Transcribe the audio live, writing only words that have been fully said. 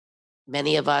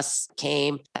Many of us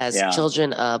came as Yeah.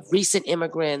 children of recent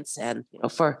immigrants and,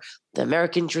 for the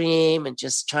American dream and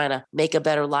just trying to make a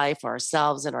better life for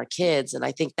ourselves and our kids. And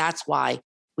I think that's why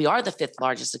we are the fifth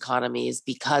largest economy, is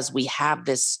because we have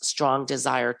this strong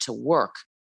desire to work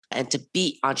and to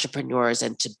be entrepreneurs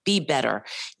and to be better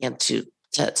and to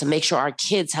make sure our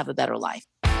kids have a better life.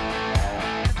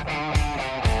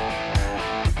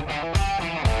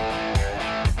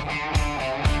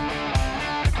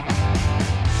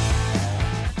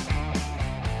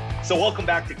 So welcome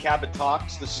back to Cabot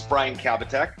Talks. This is Brian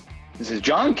Kabatek. This is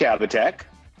John Kabatek.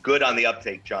 Good on the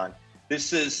uptake, John.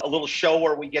 This is a little show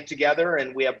where we get together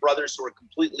and we have brothers who are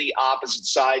completely opposite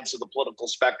sides of the political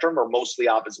spectrum, or mostly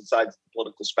opposite sides of the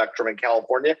political spectrum in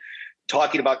California,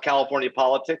 talking about California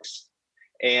politics.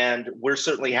 And we're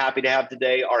certainly happy to have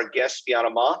today our guest, Fiona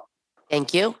Ma.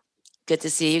 Thank you. Good to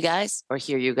see you guys or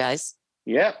hear you guys.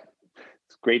 Yeah,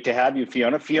 it's great to have you,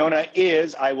 Fiona. Fiona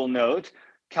is, I will note,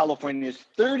 California's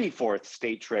 34th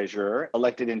state treasurer,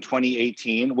 elected in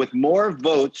 2018, with more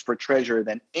votes for treasurer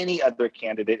than any other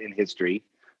candidate in history.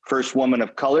 First woman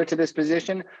of color to this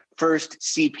position, first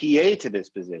CPA to this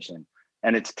position,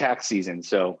 and it's tax season.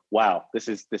 So, wow, this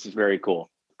is very cool.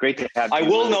 Great to have you. I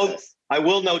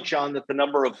will note, John, that the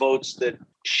number of votes that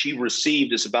she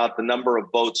received is about the number of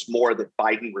votes more that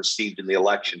Biden received in the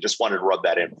election. Just wanted to rub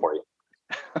that in for you.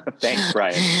 Thanks,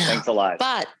 Brian. Thanks a lot.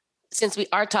 But since we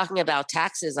are talking about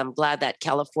taxes, I'm glad that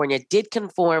California did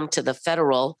conform to the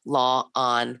federal law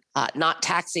on not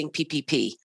taxing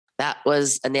PPP. That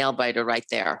was a nail biter right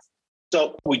there.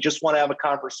 So we just want to have a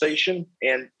conversation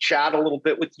and chat a little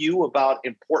bit with you about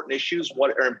important issues.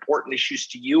 What are important issues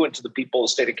to you and to the people of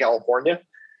the state of California?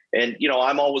 And,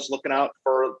 I'm always looking out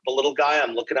for the little guy.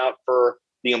 I'm looking out for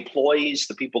the employees,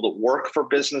 the people that work for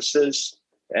businesses,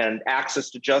 and access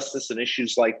to justice and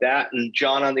issues like that. And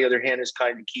John, on the other hand, is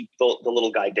kind of keep the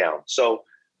little guy down. So,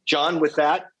 John, with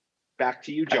that, back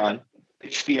to you, John.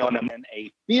 Fiona, a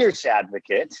fierce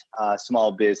advocate,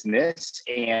 small business,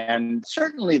 and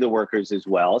certainly the workers as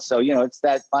well. So, it's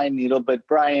that fine needle. But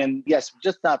Brian, yes,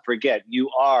 just not forget, you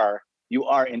are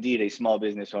indeed a small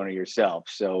business owner yourself.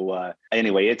 So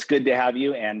anyway, it's good to have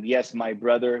you. And yes, my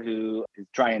brother, who is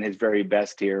trying his very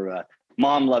best here,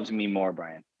 Mom loves me more,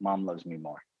 Brian. Mom loves me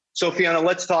more. So Fiona,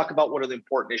 let's talk about what are the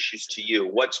important issues to you.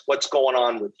 What's going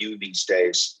on with you these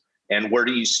days, and where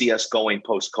do you see us going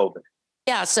post-COVID?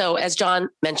 Yeah, so as John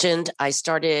mentioned, I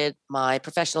started my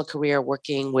professional career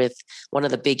working with one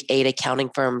of the big 8 accounting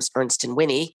firms, Ernst &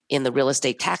 Whinney, in the real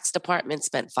estate tax department,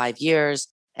 spent 5 years,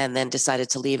 and then decided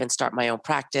to leave and start my own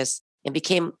practice and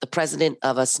became the president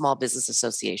of a small business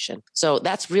association. So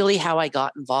that's really how I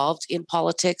got involved in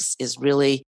politics, is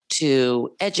really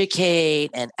to educate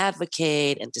and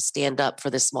advocate and to stand up for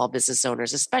the small business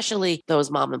owners, especially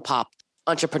those mom and pop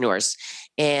entrepreneurs.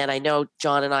 And I know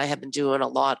John and I have been doing a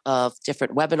lot of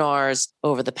different webinars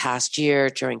over the past year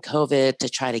during COVID to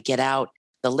try to get out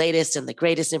the latest and the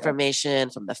greatest information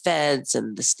from the feds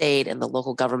and the state and the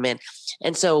local government.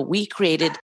 And so we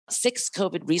created 6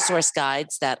 COVID resource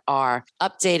guides that are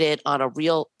updated on a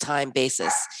real-time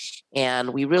basis.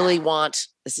 And we really want,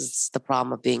 this is the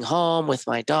problem of being home with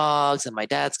my dogs, and my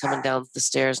dad's coming down the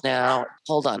stairs now.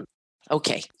 Hold on.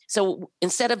 Okay. So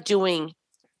instead of doing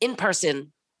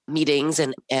in-person meetings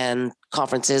and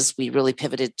conferences, we really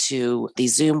pivoted to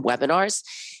these Zoom webinars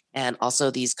and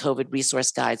also these COVID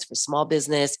resource guides for small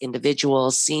business,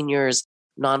 individuals, seniors,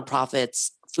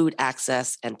 nonprofits, food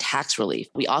access, and tax relief.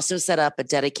 We also set up a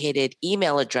dedicated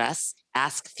email address,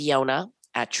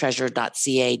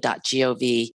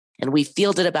 askfiona@treasure.ca.gov, and we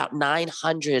fielded about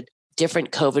 900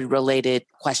 different COVID-related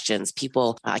questions.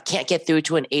 People can't get through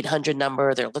to an 800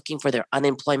 number. They're looking for their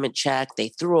unemployment check. They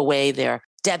threw away their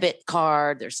debit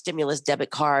card, their stimulus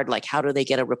debit card. Like, how do they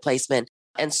get a replacement?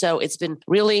 And so it's been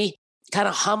really kind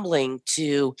of humbling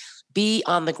to be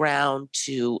on the ground,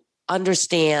 to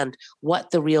understand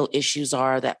what the real issues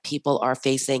are that people are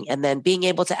facing, and then being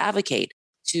able to advocate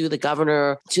to the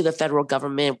governor, to the federal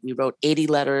government. We wrote 80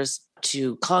 letters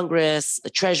to Congress, the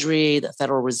Treasury, the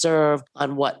Federal Reserve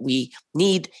on what we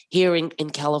need here in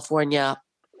California,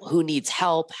 who needs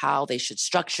help, how they should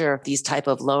structure these type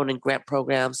of loan and grant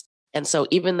programs. And so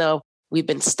even though we've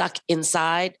been stuck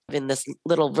inside in this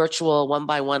little virtual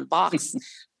 1-by-1 box,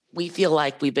 we feel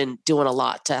like we've been doing a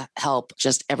lot to help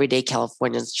just everyday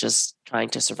Californians just trying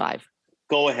to survive.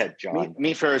 Go ahead, John.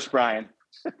 Me first, Brian.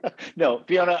 No,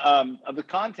 Fiona, of the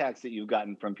contacts that you've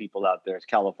gotten from people out there as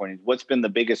Californians, what's been the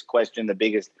biggest question, the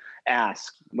biggest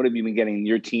ask? What have you been getting?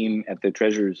 Your team at the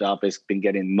Treasurer's office been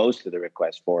getting most of the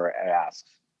requests for asks?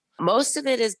 Most of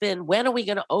it has been, when are we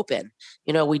going to open?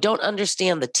 We don't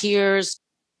understand the tiers.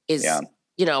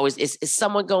 is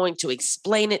someone going to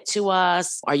explain it to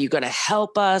us? Are you going to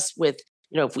help us with,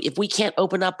 if we can't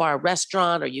open up our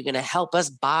restaurant, are you going to help us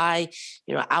buy,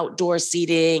 outdoor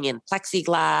seating and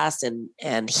plexiglass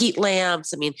and heat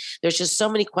lamps? I mean, there's just so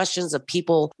many questions of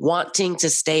people wanting to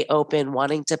stay open,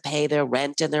 wanting to pay their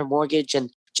rent and their mortgage,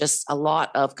 and just a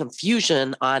lot of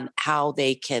confusion on how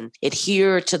they can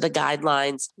adhere to the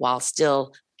guidelines while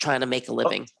still trying to make a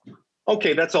living.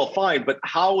 Okay, that's all fine. But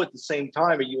how at the same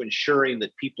time are you ensuring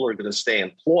that people are going to stay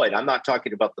employed? I'm not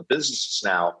talking about the businesses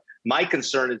now. My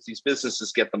concern is these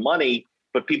businesses get the money,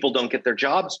 but people don't get their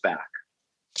jobs back.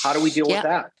 How do we deal with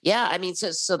that? Yeah, I mean,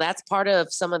 so that's part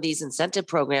of some of these incentive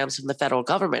programs from the federal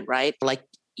government, right? Like,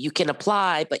 you can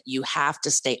apply, but you have to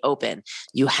stay open.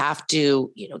 You have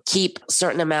to, keep a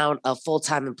certain amount of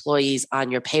full-time employees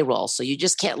on your payroll. So you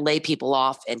just can't lay people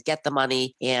off and get the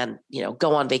money and,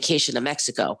 go on vacation to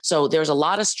Mexico. So there's a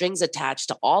lot of strings attached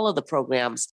to all of the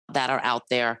programs that are out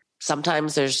there.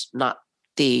 Sometimes there's not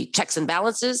the checks and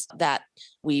balances that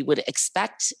we would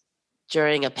expect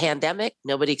during a pandemic.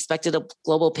 Nobody expected a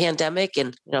global pandemic.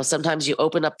 And, sometimes you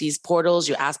open up these portals,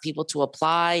 you ask people to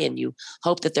apply, and you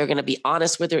hope that they're going to be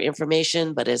honest with their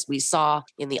information. But as we saw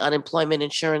in the unemployment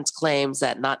insurance claims,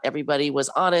 that not everybody was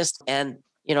honest. And,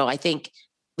 I think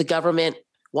the government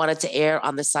wanted to err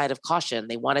on the side of caution.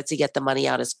 They wanted to get the money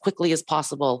out as quickly as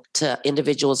possible to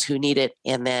individuals who need it.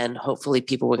 And then hopefully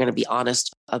people were going to be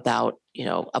honest about,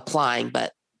 applying.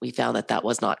 But we found that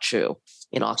was not true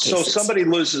in all cases. So somebody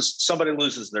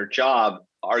loses their job.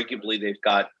 Arguably, they've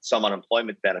got some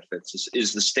unemployment benefits.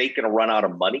 Is the state going to run out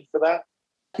of money for that?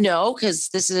 No, because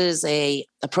this is a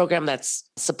program that's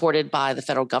supported by the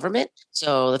federal government.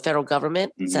 So the federal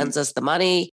government sends us the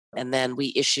money, and then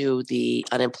we issue the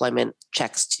unemployment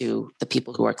checks to the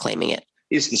people who are claiming it.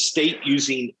 Is the state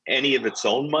using any of its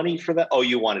own money for that? Oh,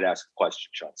 you wanted to ask a question,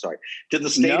 Sean. Sorry. Did the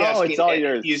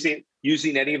state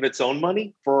using any of its own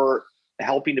money for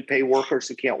helping to pay workers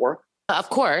who can't work? Of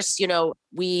course,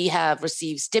 we have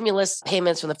received stimulus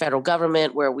payments from the federal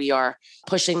government where we are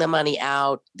pushing the money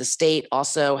out. The state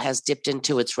also has dipped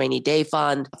into its rainy day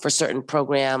fund for certain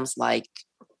programs like,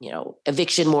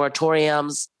 eviction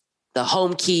moratoriums, the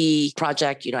Home Key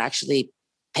project, actually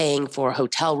paying for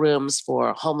hotel rooms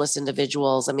for homeless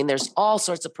individuals. I mean, there's all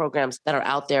sorts of programs that are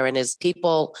out there. And as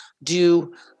people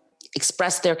do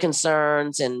express their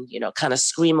concerns and, kind of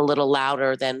scream a little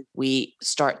louder, then we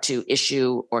start to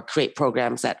issue or create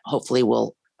programs that hopefully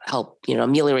will help,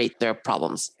 ameliorate their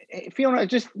problems. Fiona,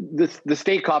 just the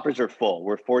state coffers are full.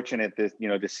 We're fortunate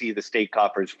to see the state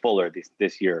coffers fuller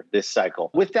this year, this cycle.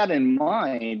 With that in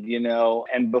mind,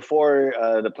 and before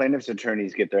the plaintiffs'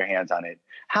 attorneys get their hands on it,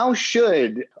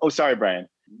 Brian,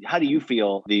 how do you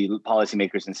feel the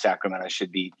policymakers in Sacramento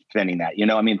should be spending that?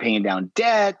 Paying down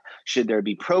debt? Should there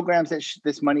be programs that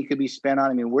this money could be spent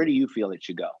on? Where do you feel it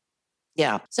should go?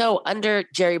 Yeah. So under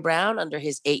Jerry Brown, under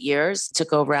his 8 years,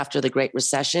 took over after the Great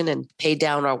Recession and paid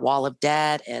down our wall of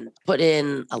debt and put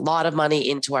in a lot of money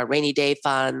into our rainy day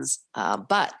funds.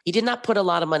 But he did not put a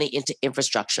lot of money into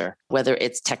infrastructure, whether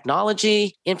it's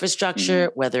technology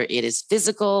infrastructure, whether it is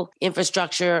physical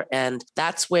infrastructure. And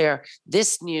that's where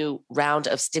this new round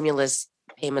of stimulus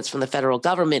payments from the federal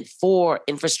government for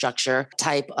infrastructure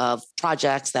type of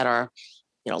projects that are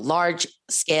large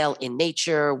scale in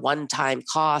nature, one-time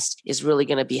cost is really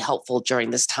going to be helpful during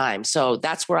this time. So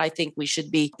that's where I think we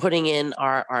should be putting in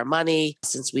our money,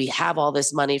 since we have all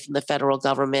this money from the federal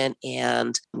government,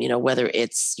 and, whether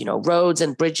it's, roads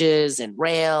and bridges and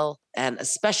rail, and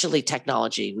especially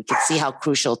technology. We can see how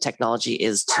crucial technology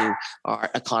is to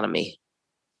our economy.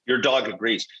 Your dog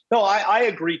agrees. No, I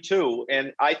agree too.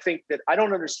 And I think that I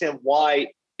don't understand why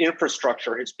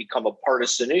infrastructure has become a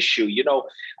partisan issue.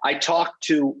 I talk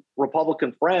to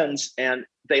Republican friends and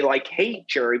they hate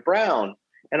Jerry Brown.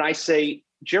 And I say,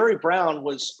 Jerry Brown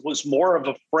was more of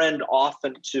a friend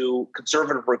often to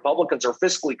conservative Republicans or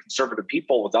fiscally conservative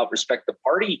people, without respect to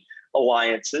party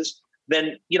alliances,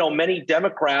 than, many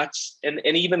Democrats and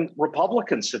even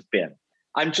Republicans have been.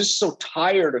 I'm just so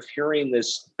tired of hearing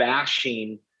this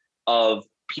bashing of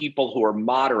people who are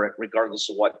moderate, regardless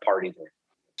of what party they're in.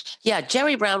 Yeah,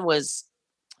 Jerry Brown was,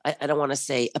 I don't want to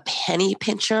say a penny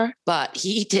pincher, but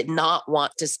he did not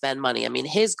want to spend money.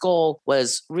 His goal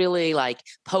was really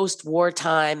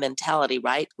post-wartime mentality,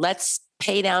 right? Let's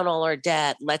pay down all our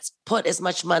debt. Let's put as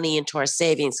much money into our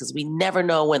savings because we never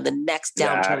know when the next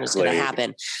downturn is going to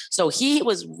happen. So he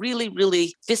was really,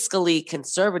 really fiscally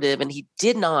conservative, and he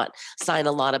did not sign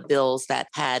a lot of bills that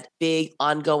had big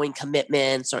ongoing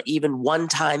commitments or even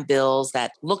one-time bills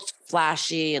that looked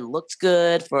flashy and looked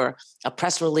good for a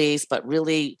press release, but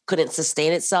really couldn't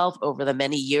sustain itself over the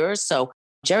many years. So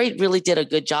Jerry really did a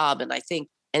good job. And I think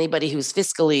anybody who's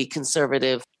fiscally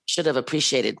conservative should have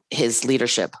appreciated his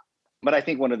leadership. But I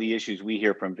think one of the issues we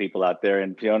hear from people out there,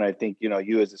 and Fiona, I think,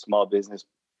 you as a small business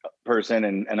person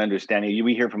and understanding,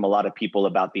 we hear from a lot of people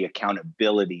about the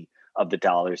accountability of the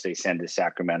dollars they send to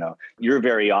Sacramento. Your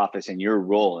very office and your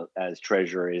role as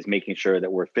treasurer is making sure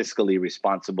that we're fiscally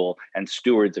responsible and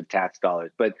stewards of tax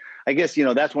dollars. But I guess,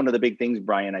 that's one of the big things,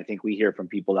 Brian, I think we hear from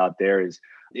people out there is,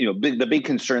 the big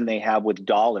concern they have with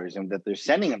dollars and that they're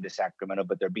sending them to Sacramento,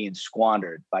 but they're being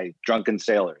squandered by drunken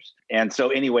sailors. And so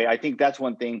anyway, I think that's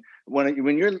one thing.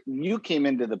 When you came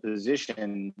into the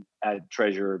position as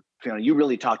treasurer, you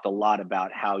really talked a lot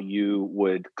about how you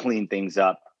would clean things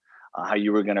up, how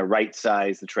you were going to right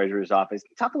size the treasurer's office.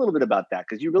 Talk a little bit about that,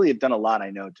 because you really have done a lot, I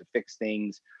know, to fix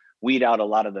things, weed out a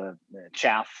lot of the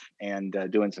chaff, and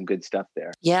doing some good stuff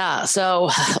there. Yeah. So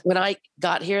when I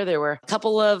got here, there were a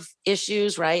couple of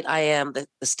issues, right? I am the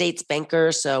state's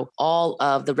banker. So all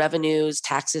of the revenues,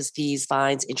 taxes, fees,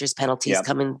 fines, interest, penalties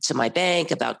come into my bank,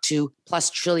 about $2+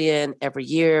 trillion every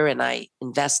year. And I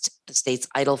invest the state's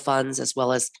idle funds as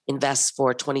well as invest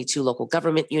for 22 local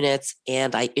government units.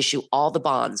 And I issue all the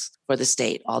bonds for the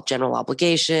state, all general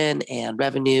obligation and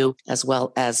revenue, as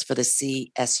well as for the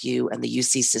CSU and the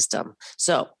UC system.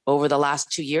 So over the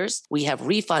last 2 years, we have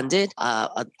refunded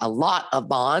a lot of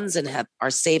bonds and are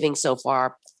saving so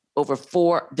far over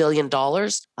 $4 billion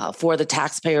for the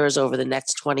taxpayers over the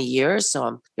next 20 years. So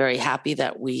I'm very happy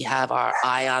that we have our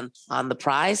eye on the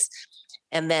prize.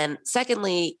 And then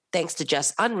secondly, thanks to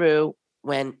Jess Unruh,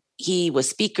 when he was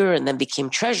speaker and then became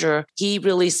treasurer, he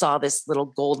really saw this little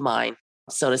gold mine,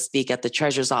 so to speak, at the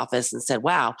treasurer's office and said,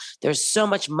 wow, there's so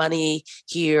much money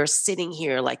here, sitting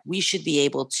here, like we should be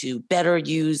able to better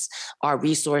use our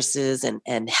resources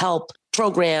and help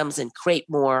programs and create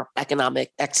more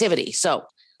economic activity. So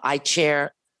I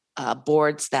chair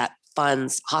boards that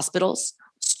funds hospitals,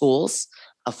 schools,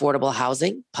 affordable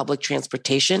housing, public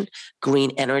transportation,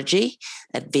 green energy,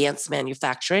 advanced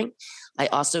manufacturing. I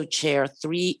also chair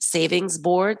 3 savings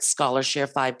boards, Scholarshare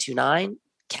 529,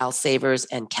 Cal Savers,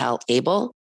 and Cal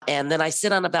Able. And then I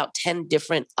sit on about 10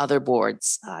 different other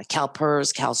boards,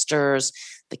 CalPERS, CalSTRS,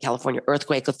 the California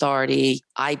Earthquake Authority,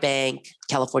 iBank,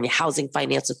 California Housing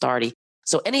Finance Authority.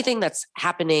 So anything that's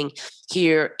happening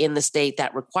here in the state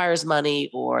that requires money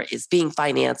or is being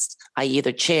financed, I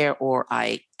either chair or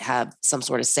I have some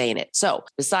sort of say in it. So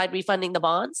beside refunding the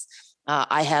bonds,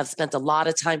 I have spent a lot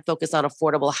of time focused on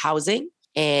affordable housing.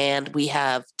 And we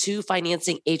have 2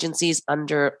 financing agencies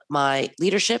under my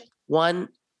leadership. One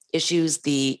issues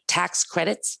the tax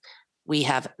credits. We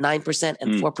have 9%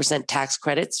 and 4% tax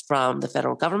credits from the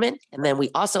federal government. And then we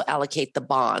also allocate the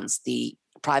bonds, the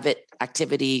private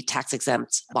activity tax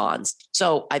exempt bonds.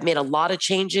 So I've made a lot of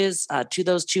changes to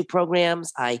those 2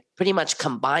 programs. I pretty much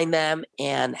combine them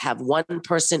and have one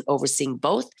person overseeing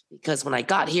both, because when I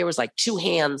got here, it was like 2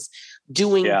 hands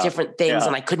doing different things.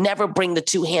 And I could never bring the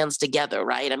 2 hands together,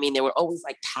 right? I mean, they were always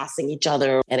like passing each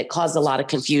other and it caused a lot of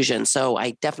confusion. So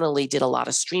I definitely did a lot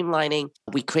of streamlining.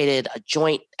 We created a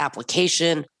joint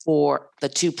application for the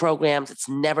 2 programs. It's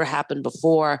never happened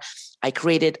before. I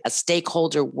created a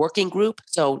stakeholder working group.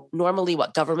 So normally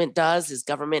what government does is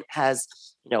government has,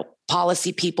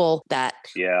 policy people that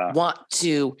want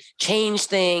to change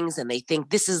things and they think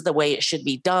this is the way it should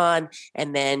be done.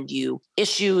 And then you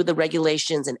issue the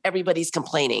regulations and everybody's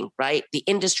complaining, right? The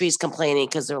industry's complaining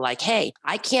because they're like, hey,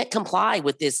 I can't comply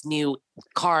with this new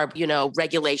CARB,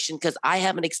 regulation because I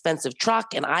have an expensive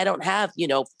truck and I don't have,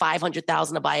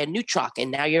 $500,000 to buy a new truck. And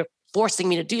now you're forcing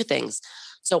me to do things.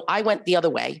 So I went the other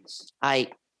way. I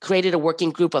created a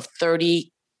working group of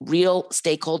 30 real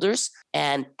stakeholders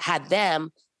and had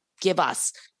them give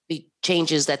us the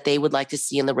changes that they would like to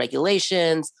see in the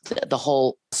regulations, the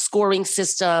whole scoring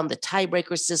system, the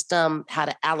tiebreaker system, how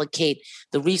to allocate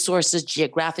the resources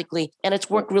geographically. And it's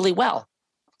worked really well.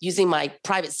 Using my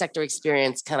private sector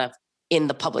experience kind of in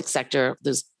the public sector,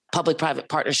 those public-private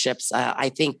partnerships, I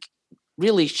think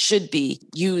really should be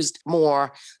used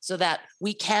more so that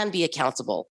we can be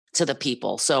accountable to the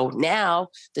people. So now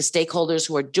the stakeholders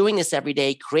who are doing this every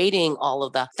day, creating all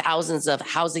of the thousands of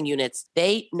housing units,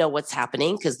 they know what's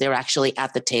happening because they're actually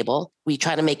at the table. We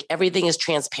try to make everything as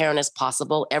transparent as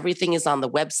possible. Everything is on the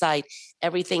website.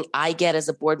 Everything I get as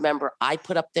a board member, I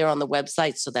put up there on the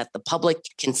website so that the public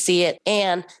can see it.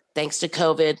 And thanks to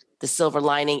COVID, the silver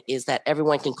lining is that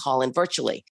everyone can call in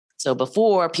virtually. So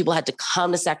before, people had to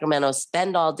come to Sacramento,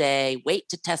 spend all day, wait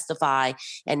to testify,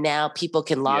 and now people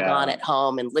can log on at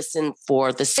home and listen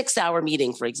for the 6-hour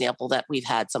meeting, for example, that we've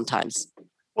had sometimes.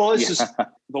 Well, this is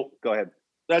go ahead.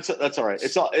 That's all right.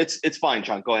 It's fine,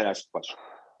 John. Go ahead, ask the question.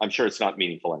 I'm sure it's not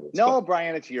meaningful. No,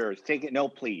 Brian, it's yours. Take it. No,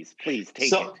 please take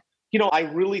it. I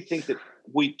really think that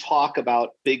we talk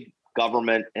about big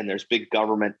government and there's big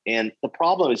government. And the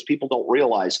problem is people don't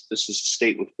realize this is a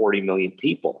state with 40 million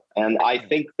people. And I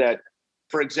think that,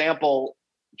 for example,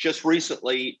 just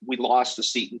recently we lost a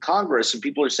seat in Congress and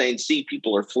people are saying, see,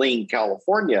 people are fleeing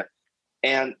California.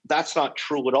 And that's not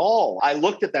true at all. I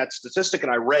looked at that statistic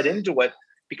and I read into it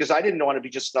because I didn't want to be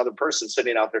just another person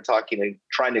sitting out there talking and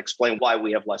trying to explain why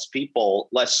we have less people,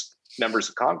 less members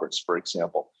of Congress, for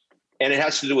example. And it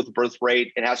has to do with the birth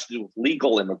rate. It has to do with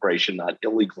legal immigration, not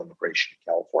illegal immigration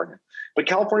in California. But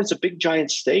California is a big,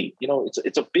 giant state.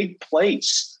 It's a big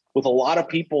place with a lot of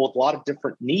people with a lot of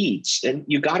different needs. And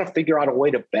you got to figure out a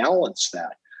way to balance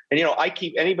that. And,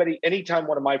 anytime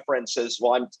one of my friends says,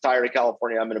 well, I'm tired of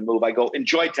California, I'm going to move, I go,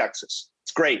 enjoy Texas.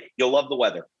 It's great. You'll love the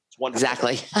weather. It's wonderful.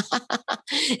 Exactly.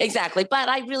 Exactly. But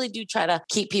I really do try to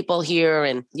keep people here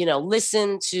and,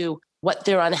 listen to what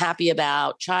they're unhappy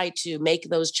about, try to make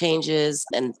those changes.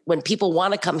 And when people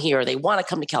want to come here, they want to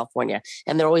come to California.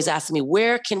 And they're always asking me,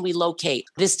 where can we locate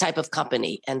this type of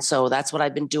company? And so that's what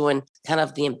I've been doing, kind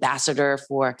of the ambassador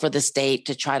for the state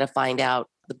to try to find out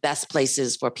the best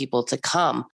places for people to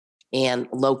come and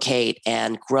locate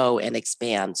and grow and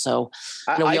expand. So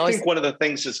I think one of the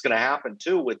things that's going to happen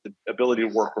too with the ability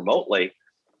to work remotely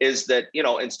is that,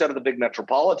 instead of the big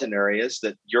metropolitan areas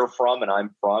that you're from and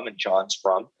I'm from and John's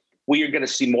from, we are going to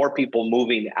see more people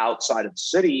moving outside of the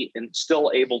city and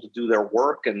still able to do their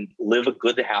work and live a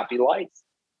good, happy life.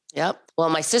 Yep. Well,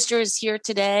 my sister is here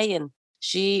today and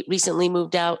she recently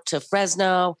moved out to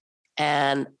Fresno.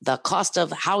 And the cost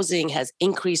of housing has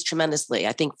increased tremendously.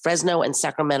 I think Fresno and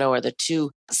Sacramento are the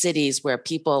two cities where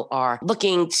people are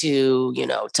looking to,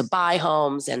 to buy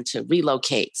homes and to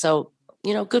relocate. So,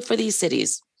 good for these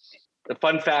cities. The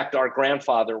fun fact, our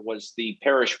grandfather was the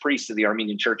parish priest of the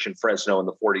Armenian church in Fresno in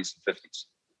the 40s and 50s.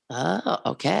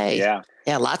 Oh, okay. Yeah.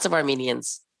 Yeah, lots of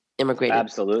Armenians immigrated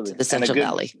Absolutely. to the Central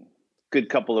Valley. Good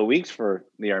couple of weeks for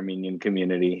the Armenian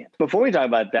community. Before we talk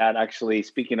about that, actually,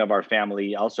 speaking of our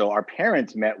family, also our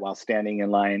parents met while standing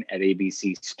in line at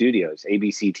ABC Studios,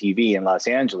 ABC TV in Los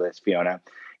Angeles, Fiona.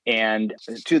 And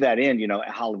to that end,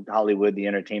 Hollywood, the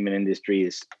entertainment industry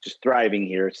is just thriving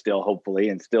here still, hopefully,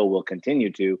 and still will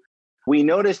continue to. We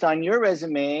noticed on your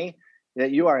resume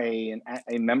that you are a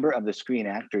member of the Screen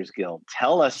Actors Guild.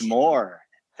 Tell us more.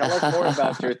 Tell us more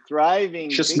about your thriving.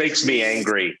 Just makes me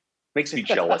angry. Makes me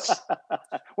jealous.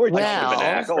 We're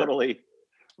jealous. Totally.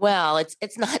 Well,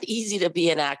 it's not easy to be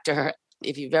an actor.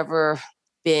 If you've ever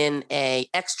been an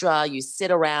extra, you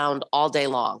sit around all day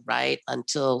long, right?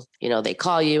 Until, they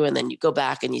call you and then you go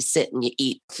back and you sit and you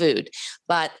eat food.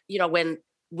 But, when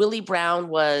Willie Brown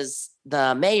was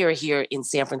the mayor here in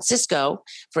San Francisco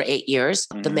for 8 years,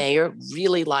 the mayor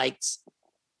really liked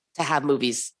to have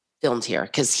movies filmed here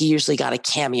because he usually got a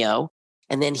cameo.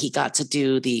 And then he got to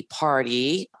do the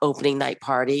opening night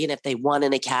party. And if they won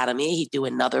an Academy, he'd do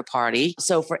another party.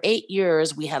 So for 8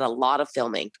 years, we had a lot of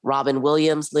filming. Robin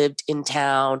Williams lived in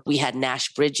town. We had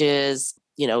Nash Bridges,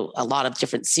 a lot of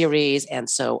different series. And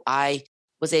so I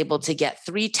was able to get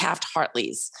 3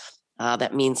 Taft-Hartleys.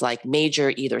 That means like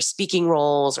major either speaking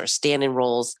roles or stand-in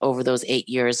roles over those 8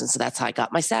 years. And so that's how I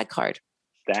got my SAG card.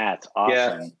 That's awesome.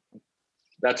 Yeah,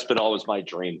 that's been always my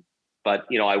dream. But,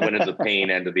 I went into the paying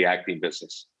end of the acting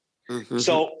business. Mm-hmm.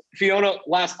 So, Fiona,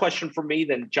 last question for me.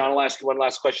 Then John will ask you one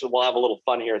last question. We'll have a little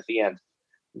fun here at the end.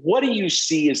 What do you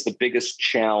see as the biggest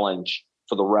challenge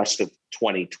for the rest of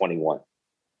 2021?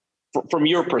 From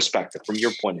your perspective, from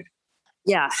your point of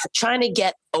view? Yeah, trying to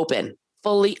get open,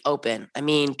 fully open. I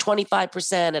mean,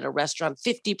 25% at a restaurant,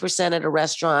 50% at a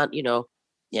restaurant,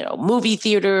 movie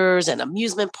theaters and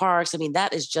amusement parks. I mean,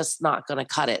 that is just not going to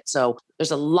cut it. So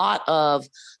there's a lot of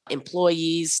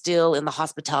employees still in the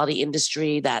hospitality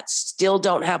industry that still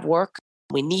don't have work.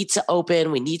 We need to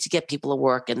open. We need to get people to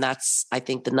work. And that's, I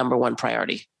think, the number one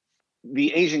priority.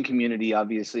 The Asian community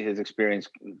obviously has experienced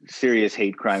serious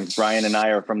hate crimes. Brian and I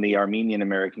are from the Armenian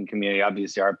American community.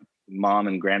 Obviously, our mom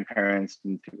and grandparents,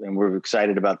 and we're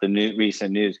excited about the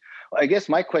recent news. I guess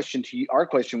my question to you, our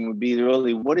question would be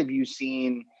really, what have you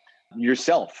seen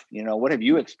yourself? What have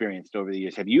you experienced over the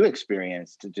years? Have you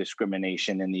experienced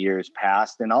discrimination in the years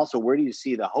past? And also, where do you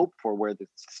see the hope for where the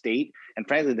state and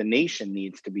frankly the nation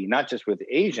needs to be, not just with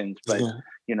Asians, but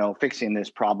fixing this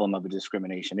problem of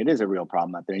discrimination? It is a real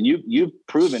problem out there, and you've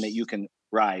proven that you can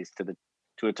rise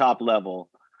to a top level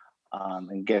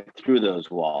and get through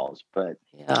those walls. But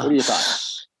what are your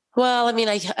thoughts? Well, I mean,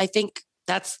 I think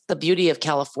that's the beauty of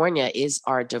California is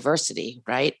our diversity,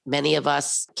 right? Many of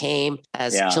us came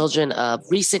as children of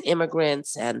recent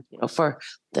immigrants and, for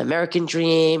the American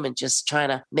dream and just trying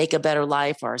to make a better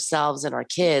life for ourselves and our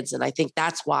kids. And I think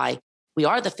that's why we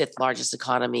are the fifth largest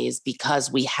economy is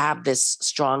because we have this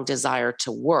strong desire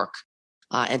to work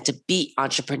and to be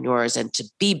entrepreneurs and to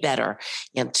be better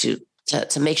and to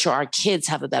make sure our kids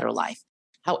have a better life.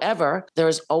 However,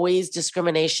 there's always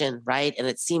discrimination, right? And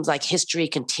it seems like history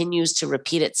continues to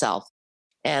repeat itself.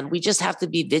 And we just have to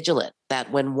be vigilant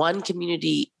that when one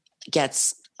community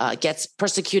gets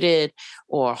persecuted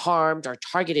or harmed or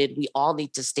targeted, we all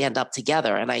need to stand up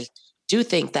together. And I do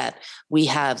think that we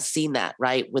have seen that,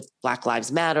 right? With Black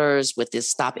Lives Matters, with this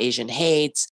Stop Asian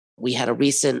Hate. We had a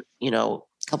recent,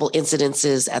 couple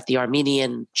incidences at the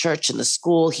Armenian church and the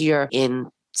school here in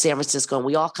San Francisco, and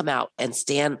we all come out and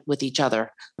stand with each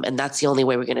other. And that's the only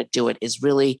way we're going to do it, is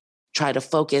really try to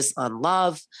focus on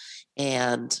love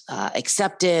and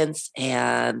acceptance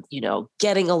and,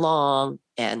 getting along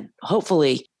and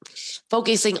hopefully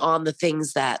focusing on the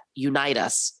things that unite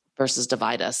us versus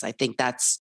divide us. I think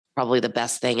that's probably the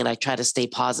best thing. And I try to stay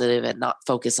positive and not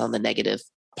focus on the negative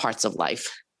parts of life.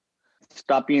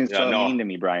 Stop being mean to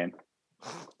me, Brian.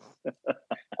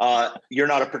 You're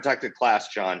not a protected class,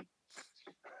 John.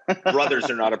 Brothers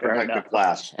are not a protected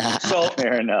class. So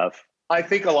fair enough. I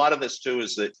think a lot of this too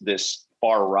is that this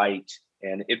far right,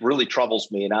 and it really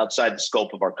troubles me, and outside the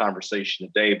scope of our conversation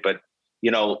today, but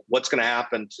what's going to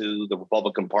happen to the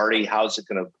Republican Party? How's it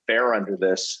going to fare under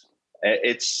this?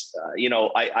 It's,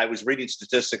 I was reading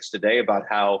statistics today about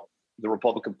how the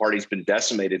Republican Party's been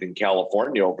decimated in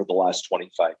California over the last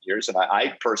 25 years. And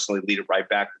I personally lead it right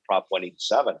back to Prop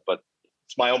 187, but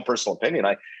it's my own personal opinion.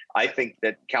 I think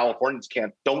that Californians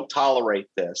don't tolerate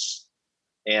this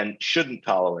and shouldn't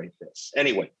tolerate this.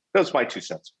 Anyway, those are my 2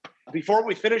 cents. Before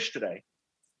we finish today,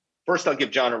 first I'll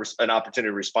give John an opportunity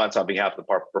to respond on behalf of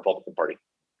the Republican Party.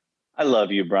 I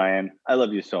love you, Brian. I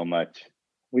love you so much.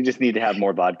 We just need to have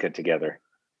more vodka together.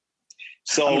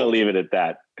 So I'm going to leave it at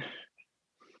that.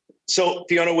 So,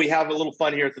 Fiona, we have a little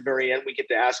fun here at the very end. We get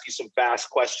to ask you some fast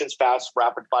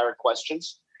rapid fire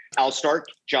questions. I'll start.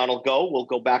 John will go. We'll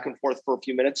go back and forth for a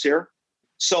few minutes here.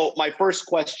 So my first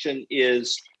question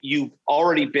is, you've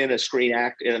already been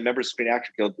a member of Screen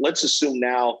Actor Guild. Let's assume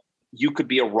now you could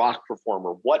be a rock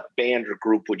performer. What band or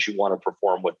group would you want to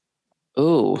perform with?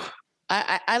 Ooh,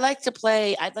 I'd like to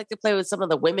play with some of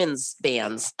the women's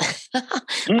bands.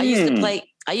 I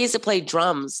used to play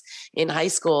drums in high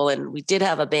school, and we did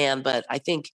have a band, but I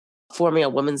think forming a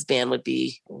women's band would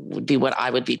be what I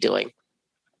would be doing.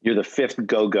 You're the fifth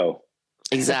go-go.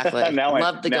 Exactly.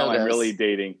 Love the Go-Go's.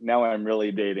 Now I'm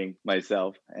really dating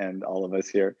myself and all of us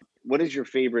here. What is your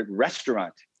favorite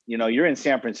restaurant? You're in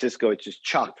San Francisco. It's just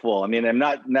chock full. I mean,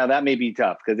 now that may be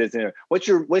tough because what's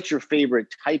your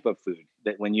favorite type of food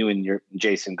that when you and your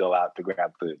Jason go out to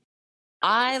grab food?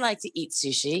 I like to eat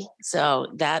sushi. So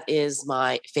that is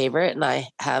my favorite. And I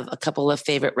have a couple of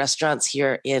favorite restaurants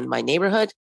here in my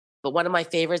neighborhood. But one of my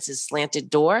favorites is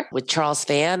Slanted Door with Charles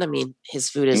Phan. I mean,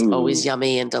 his food is always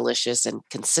yummy and delicious and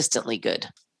consistently good.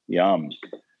 Yum.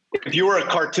 If you were a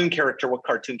cartoon character, what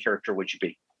cartoon character would you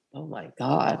be? Oh my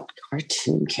God.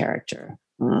 Cartoon character.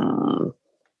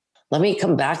 Let me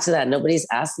come back to that. Nobody's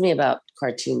asked me about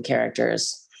cartoon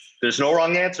characters. There's no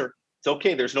wrong answer. It's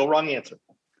okay. There's no wrong answer.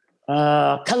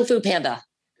 Kung Fu Panda.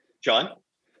 John?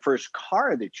 First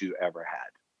car that you ever had.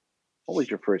 What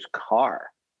was your first car?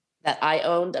 That I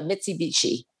owned, a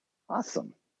Mitsubishi.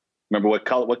 Awesome. Remember what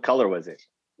color was it?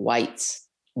 White.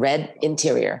 Red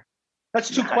interior.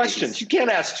 That's two questions. You can't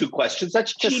ask two questions.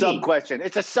 That's cheating. It's a sub-question.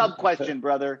 It's a sub-question,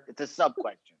 brother. It's a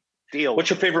sub-question. Deal.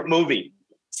 What's your favorite movie?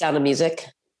 Sound of Music.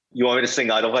 You want me to sing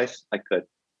Edelweiss? I could.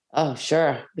 Oh,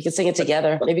 sure. We can sing it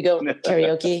together. Maybe go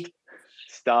karaoke.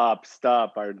 Stop.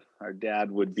 Our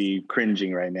dad would be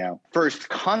cringing right now. First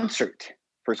concert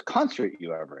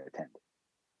you ever attended?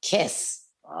 Kiss.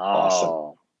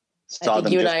 Oh, awesome. I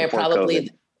think you and I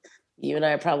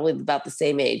are probably about the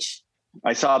same age.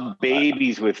 I saw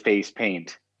Babies with Face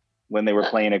Paint when they were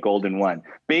playing at Golden One.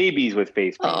 Babies with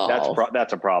Face Paint. Oh. That's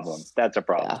a problem. That's a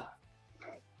problem. Yeah.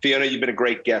 Fiona, you've been a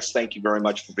great guest. Thank you very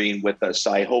much for being with us.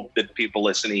 I hope that people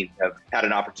listening have had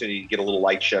an opportunity to get a little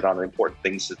light shed on the important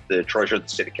things that the Treasurer of the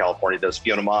State of California does.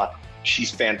 Fiona Ma,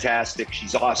 she's fantastic.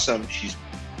 She's awesome. She's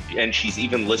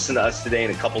even listened to us today,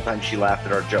 and a couple times she laughed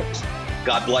at our jokes.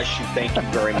 God bless you. Thank you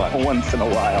very much. Once in a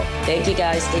while. Thank you,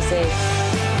 guys. Stay safe.